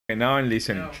Okay, now I'm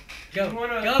listening.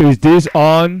 Go. Is this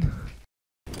on?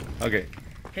 Okay.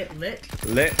 Hit lit.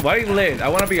 Lit? Why lit? I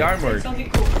want to be armored. Something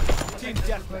cool.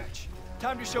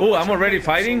 Oh, I'm already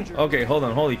fighting? Okay, hold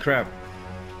on. Holy crap.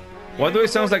 Why do it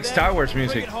sound like Star Wars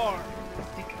music? I don't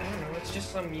know. It's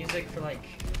just some music for like.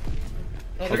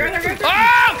 Oh, Okay.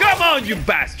 Oh, come on, you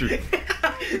bastard!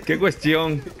 Qué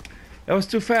cuestión. That was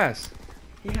too fast.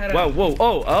 Wow, whoa,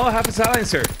 oh, I have a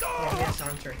silencer. Yeah, he has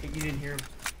silencer. You didn't hear him.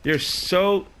 You're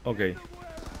so... Okay.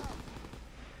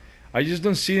 I just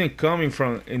don't see them coming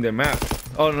from in the map.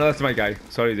 Oh, no, that's my guy.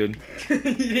 Sorry, dude. You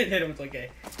didn't hit him. It's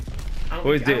okay.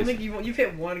 Who is this? I don't think you've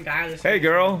hit one guy this Hey,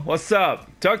 girl. What's up?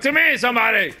 Talk to me,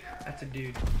 somebody! That's a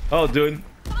dude. Oh, dude.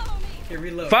 Okay,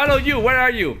 reload. Follow you. Where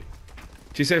are you?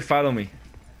 She said follow me.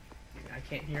 I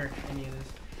can't hear any of this.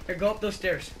 Here, go up those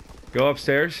stairs. Go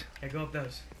upstairs? Yeah, go up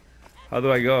those. How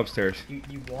do I go upstairs?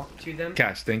 You walk to them.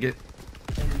 Cash, think it.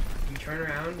 And you turn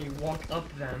around, you walk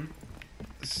up them.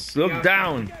 Look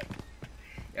down.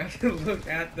 You have to look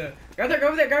at the... Go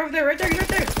over there, right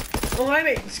there. Oh, hi,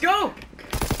 mate. Let's go.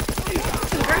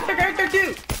 Right there,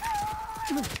 too.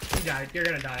 You died. You're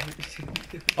gonna die.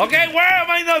 Okay, where am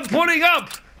I not putting up?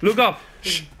 Look up.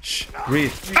 Shh.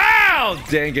 Breathe. Ow!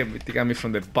 Dang it. They got me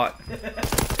from the butt.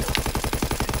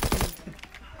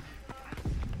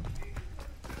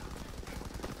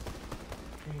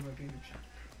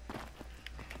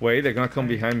 Wait, they're gonna come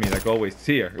behind me like always.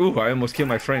 Here. Ooh, I almost killed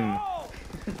my friend.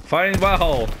 Firing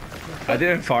butthole. I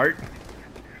didn't fart.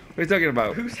 What are you talking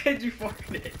about? Who said you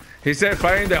farted? He said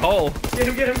firing the hole.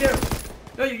 Get him.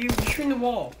 No, you shooting the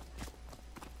wall.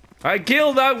 I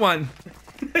killed that one.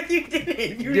 You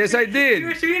didn't. Yes, I did. You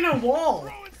were shooting a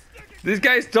wall. This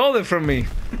guy stole it from me.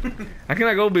 I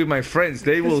cannot go with my friends.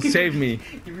 They will save me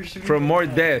from more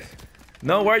death.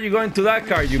 No, where are you going to that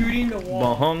car, you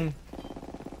mohong?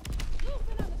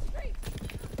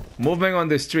 Moving on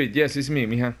the street. Yes, it's me,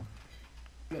 mija.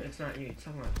 No, it's not you. It's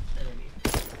someone enemy.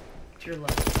 To your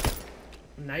left.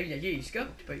 Now you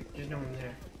scoped, but there's no one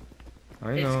there.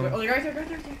 I know. Oh, they're right there.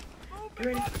 Get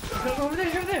ready. Go over there.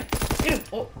 Get him.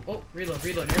 Oh, reload.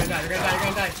 You're gonna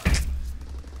die.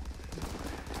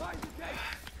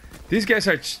 These guys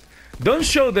are... Don't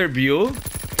show their view.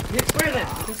 Hit square then.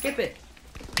 You can skip it.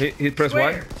 Hit press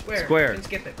Square. what? Square. You can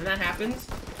skip it. When that happens,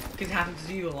 because it happens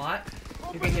to you a lot,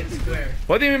 you can hit square.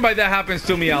 What do you mean by that happens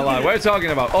to me a lot? What are you talking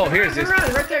about? Oh, here's this.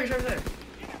 Right there.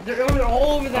 They're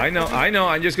all over that. I know.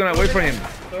 I'm just gonna wait for him.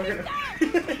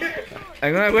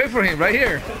 I'm gonna wait for him right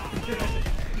here.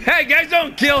 Hey, guys,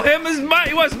 don't kill him.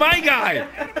 He was my guy.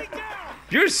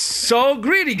 You're so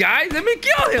greedy, guys. Let me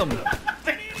kill him.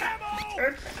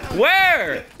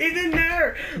 Where? He's in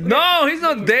there. No, he's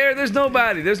not there. There's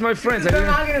nobody. There's my friends. They're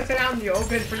not gonna sit out in the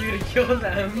open for you to kill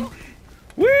them.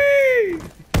 Whee!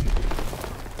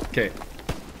 Okay.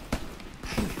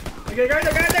 Okay, guard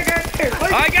there.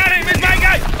 I got him. It's my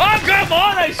guy. Oh, come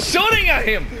on. I'm shooting at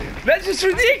him. That's just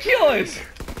ridiculous.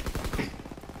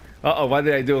 Uh-oh, what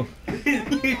did I do?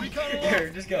 Here,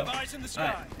 just go.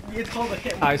 It's called a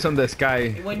hit marker. Eyes on the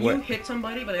sky. When you hit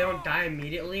somebody but they don't die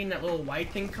immediately and that little white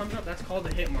thing comes up, that's called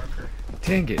a hit marker.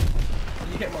 Dang it.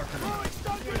 You hit marker.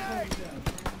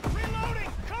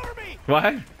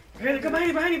 What? Here, come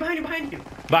behind you.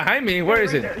 Behind me? Where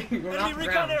is it? Enemy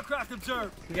Recon aircraft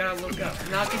observed. You gotta look up.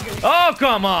 Now, oh,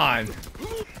 come on.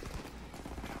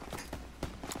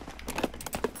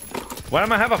 Why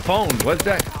am I have a phone? What's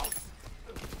that?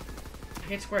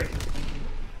 Hit square.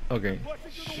 Okay.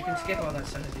 You can skip all that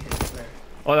stuff if you hit square.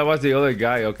 Oh, that was the other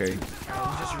guy. Okay.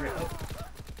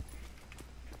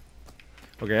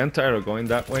 Okay, I'm tired of going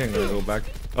that way. I'm gonna go back.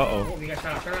 Uh-oh. You got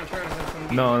shot. Turn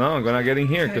around. No, I'm gonna get in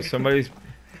here because somebody's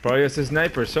probably has a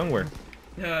sniper somewhere.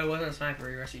 No, it wasn't a sniper.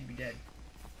 Or else you'd be dead.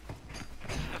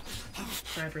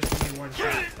 Sniper's gonna be one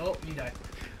shot. Oh, you died.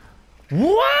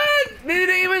 What? They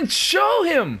didn't even show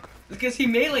him. Because he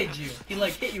meleeed you. He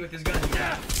like hit you with his gun.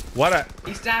 What?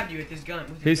 He stabbed you with his gun.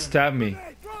 He stabbed me.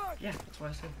 Yeah, that's what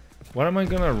I said. What am I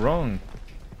gonna wrong?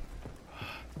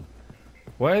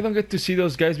 Why I don't get to see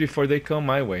those guys before they come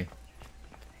my way?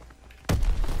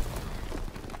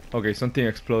 Okay, something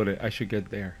exploded. I should get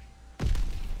there.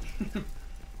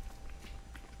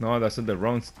 No, that's the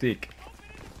wrong stick.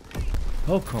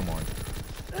 Oh, come on.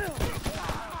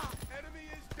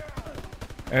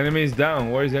 Enemy is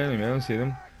down. Where is the enemy? I don't see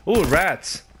them. Ooh,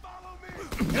 rats.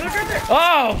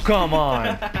 Oh, come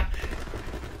on.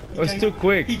 It was too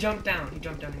quick. He jumped down and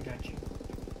got you.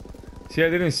 See, I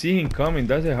didn't see him coming.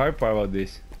 That's the hard part about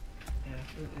this. Yeah,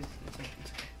 it's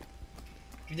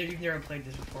okay. You've never played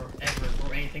this before, ever,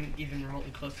 or anything even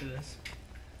remotely close to this.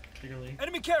 Clearly.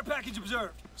 Enemy care package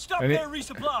observed. Stop there,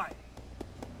 resupply.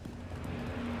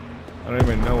 I don't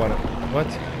even know what.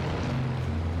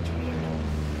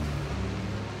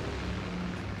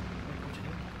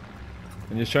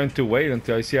 I'm just trying to wait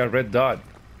until I see a red dot.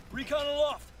 Recon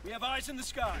aloft. We have eyes in the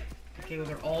sky. Okay, well,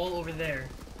 they're all over there.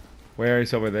 Where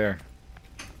is over there?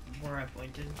 Where I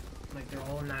pointed. Like, they're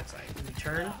all on that side. When we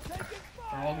turn,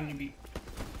 they're all going to be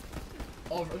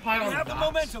over. Probably We on have the the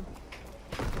docks. momentum.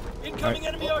 Incoming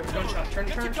enemy artillery. Gunshot. Turn,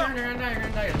 Get turn, to turn. cover. You're gonna die. You're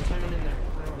gonna die. There's someone in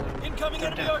there. Incoming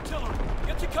Jump enemy down. artillery.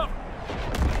 Get to cover.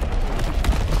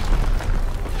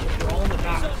 They're all in the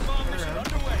docks. Missile bomb Turn mission around.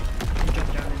 underway. You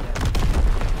jump down in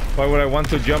there. Why would I want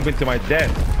to jump into my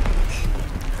death?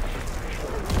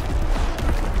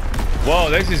 Whoa,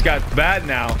 this has got bad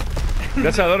now.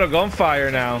 That's a lot of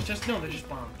gunfire now. It's just, no, they're just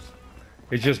bombs.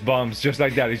 It's just bombs, just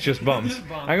like that. It's just bombs. Just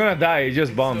bombs. I'm gonna die. It's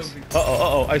just bombs. Uh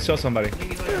oh, I saw somebody. Oh,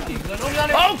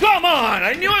 Oh, come on!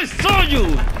 I knew I saw you!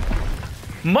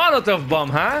 Molotov bomb,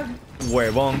 huh?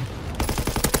 Huevón.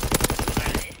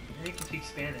 You can speak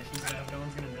Spanish and stuff. No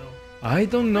one's gonna know. I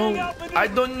don't know. I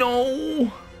don't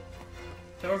know.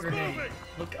 Throw a grenade.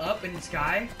 Look up in the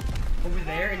sky, over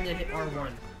there, and then hit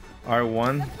R1.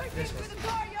 R1. This one.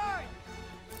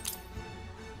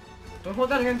 Don't hold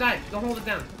down, you're gonna die. Don't hold it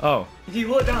down. Oh. If you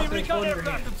hold it down, Enemy it's gonna recon explode in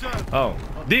your aircraft hand. observed.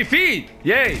 Oh. Defeat!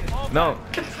 Yay! No.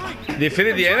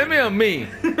 Defeated the enemy or me?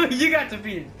 You got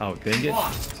defeated. Oh, dang it.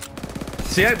 Lost.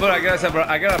 See, but I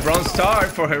got a bronze star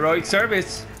for heroic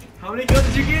service. How many kills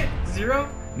did you get? 0?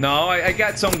 No, I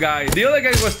got some guy. The other guy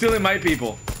was stealing my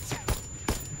people.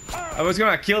 I was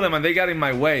gonna kill them and they got in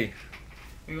my way.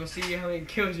 We're gonna see how many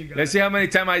kills you got. Let's see how many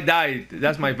times I died.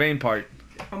 That's my main part.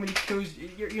 How many kills?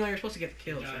 You're supposed to get the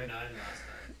kills, right?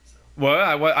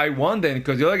 Well, I won then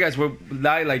because the other guys were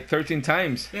died like 13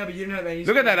 times. Yeah, but you didn't have any.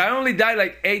 Look at that. I only died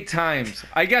like 8 times.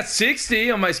 I got 60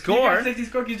 on my You score. got 60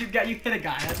 score because you hit a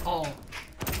guy. That's all. All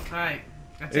right.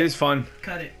 That's It is fun.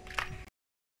 Cut it.